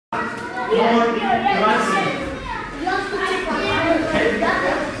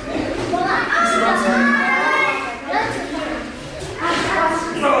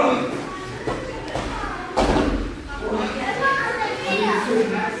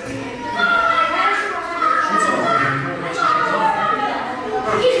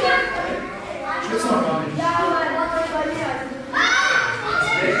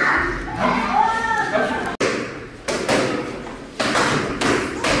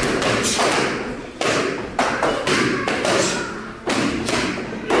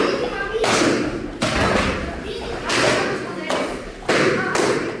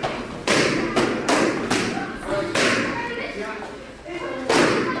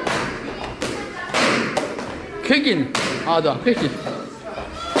Krieg ihn! Ah, da, richtig.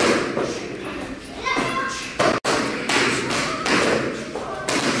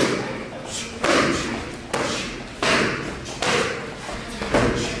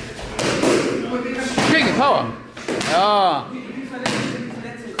 Krieg ihn, Power! Ja!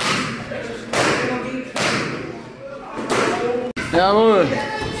 Jawohl!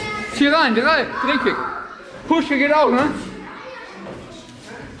 Zieh rein, Drehkick! Pushkick geht auch, ne?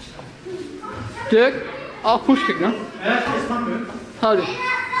 Dirk? Auch Pushkick, ne? Ja, das machen wir. Halt.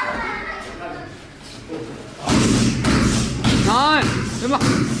 Nein!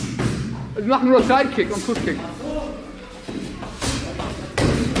 Wir machen nur Sidekick und Pushkick.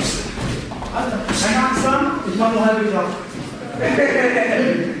 Keine Angst haben, ich mache nur halbe Kraft.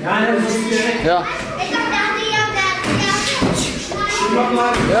 Ja, das ist direkt. Ja.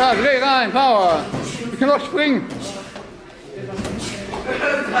 Ja, dreh rein, Power! Ich kann auch springen.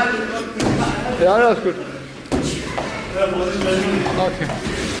 Ja, das ist gut. Okay.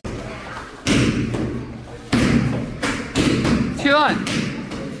 Zieh rein.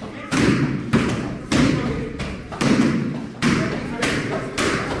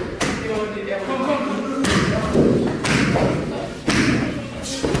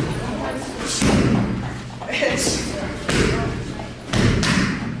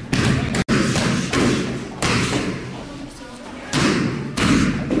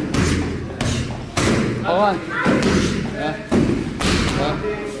 Hau rein. Ja. Ja.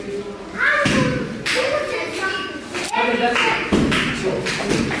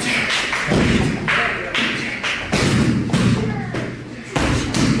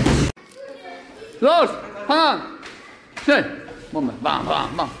 Los, fang an. Schnell. Moment, bam,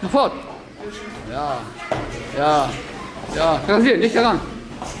 bam, bam. Sofort. Ja. Ja. Ja, rasieren, nicht daran.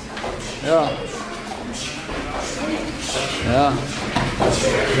 Ja. Ja.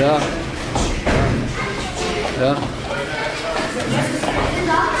 Ja. Ja.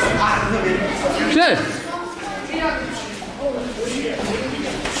 Schnell!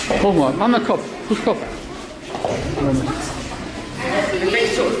 Hoch mal, mach mal Kopf, Fußkopf.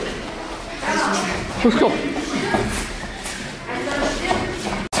 Fußkopf.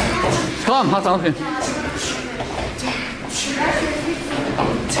 Komm, hast du auch hin.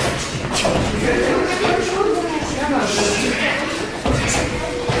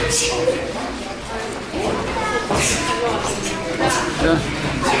 Ja.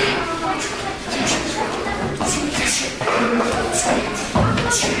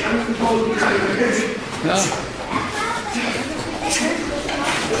 Ja.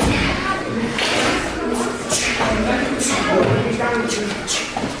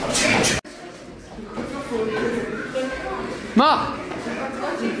 Mach!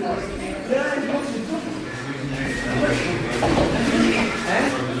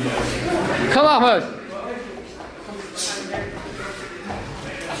 Komm, Ahmed!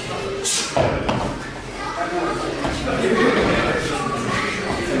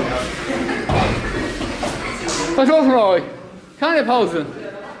 Was ist los mit euch? Keine Pause.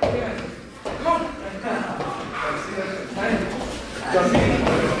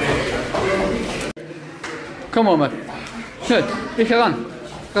 Komm mal, Mann. Schnell, ich heran.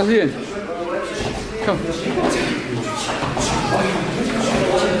 Rasieren. Komm.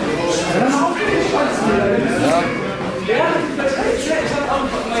 Ja.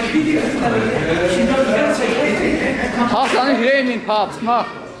 Hast du nicht reden, den Papst, mach.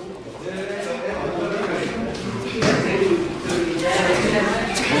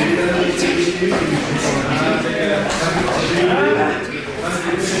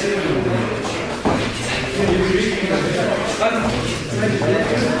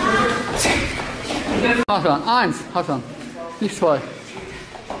 Hassan, 1, Hassan, nicht 2.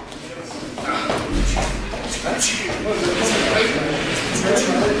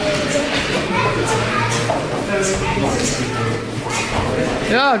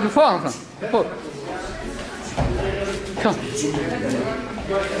 Ja, du vorne, Hassan. Komm.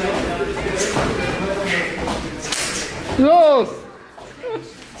 Los!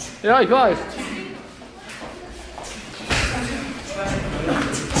 Ja, ich weiß.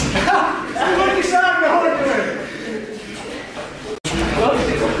 Das wollte ich sagen, heute.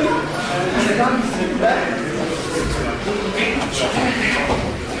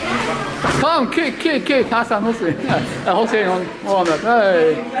 Komm, kick, Hassan Hussein. Hussein und Mohammed.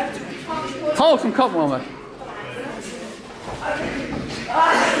 Hey. Hau zum Kopf, Mohammed.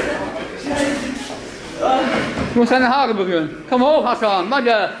 Du musst deine Haare berühren. Komm hoch, Hassan. Mach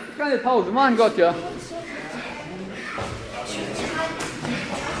ja kleine Pause. Mein Gott, ja.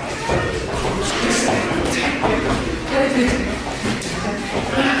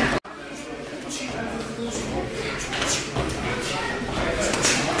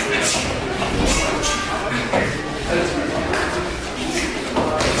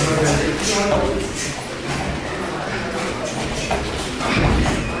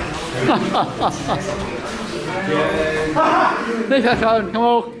 Nicht erschallen, komm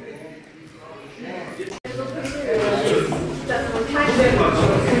hoch.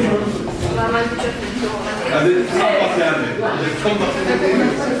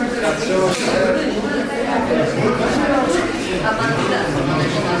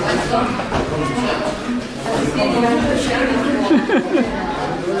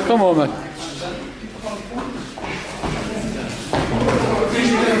 Komm on, man.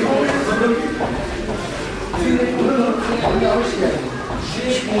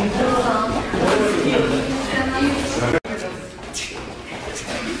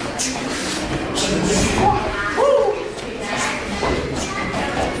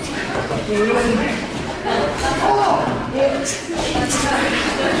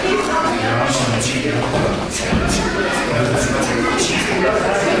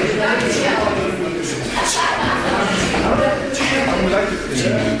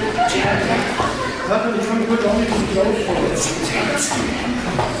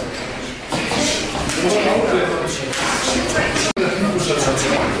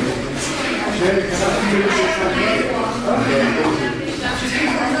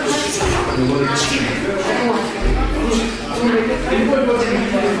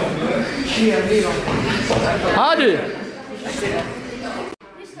 Hadi!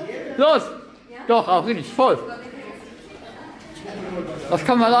 Los! Doch, auch richtig, voll. Das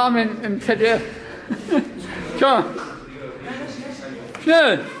kann man haben im ZDF. Komm!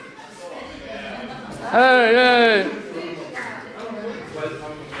 Schnell! Hey, hey!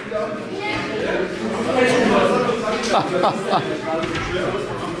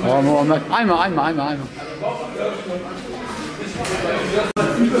 Oh, Moment. Einmal.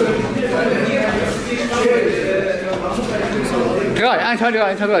 Drei, 1, 2,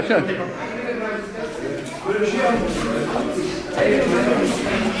 3, schnell.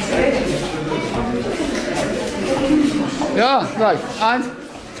 Ja, gleich. 1,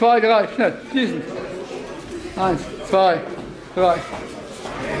 2, 3, schnell. Schließen. 1, 2, 3.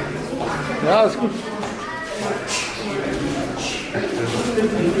 Ja, ist gut.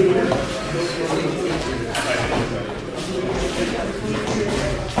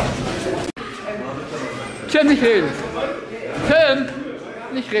 Tim, nicht reden. Tim,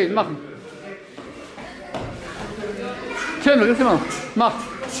 nicht reden, machen. Tim, das ist immer. Mach.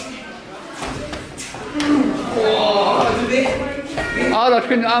 Ah, da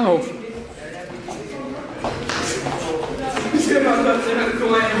springt der Arm hoch.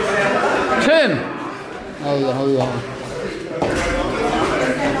 Tim! Allah.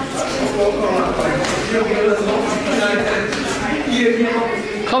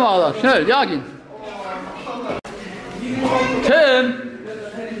 Komm, Allah, schnell, jag ihn. Tim!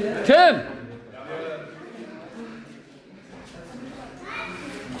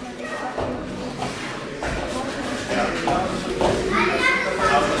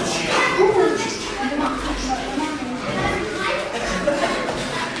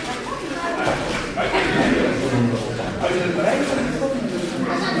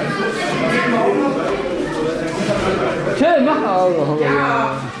 Tim, mach Allah.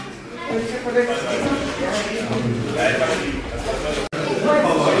 Ja.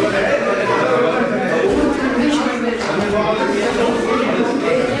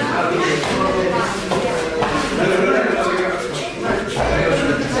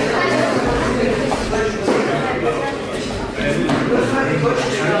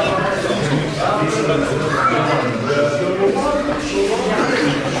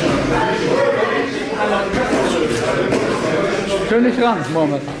 Schön nicht ran,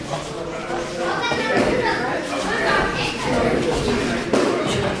 Mohammed.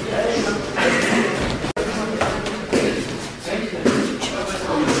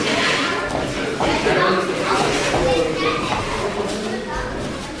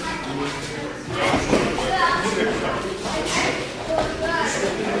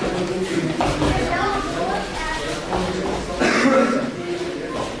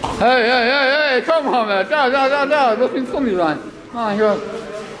 Hey, hey, hey, hey, komm, Hammer. Da, du findest Gummi rein. Ah, hier.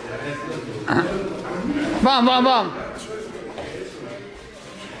 Warm.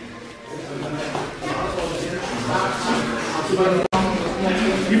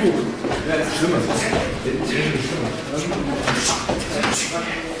 Ibu. Ja, ist schlimmer.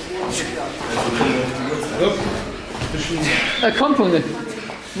 Er kommt wohl nicht.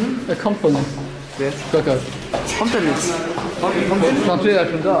 Er kommt wohl nicht. Wer? Göcker. Kommt er nicht? Sonst wäre er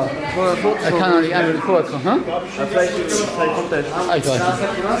schon da. Er kann doch nicht einfach vorkommen, hm? Ja, vielleicht kommt er jetzt. Ah, ich weiß nicht.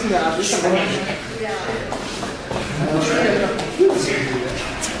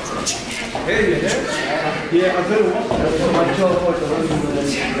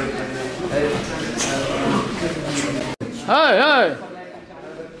 Hey!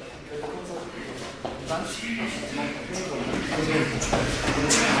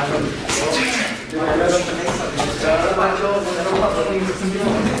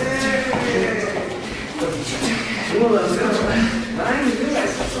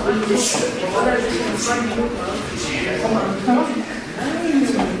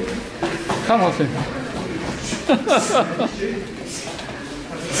 Komm, Hossi.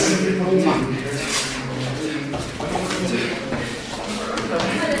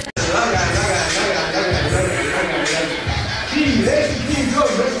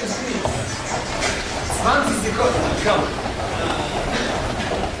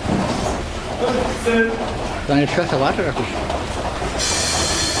 Deine Schwester wartet auf dich.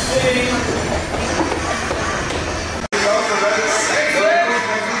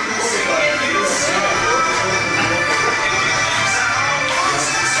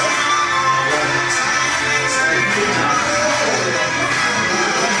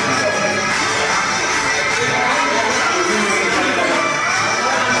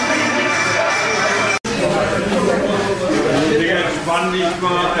 Spann dich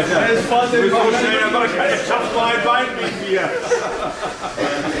mal, Alter. Du bist so schnell, aber ich schaff mal ein Bein mit mir.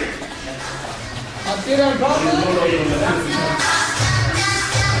 Habt ihr da einen Partner?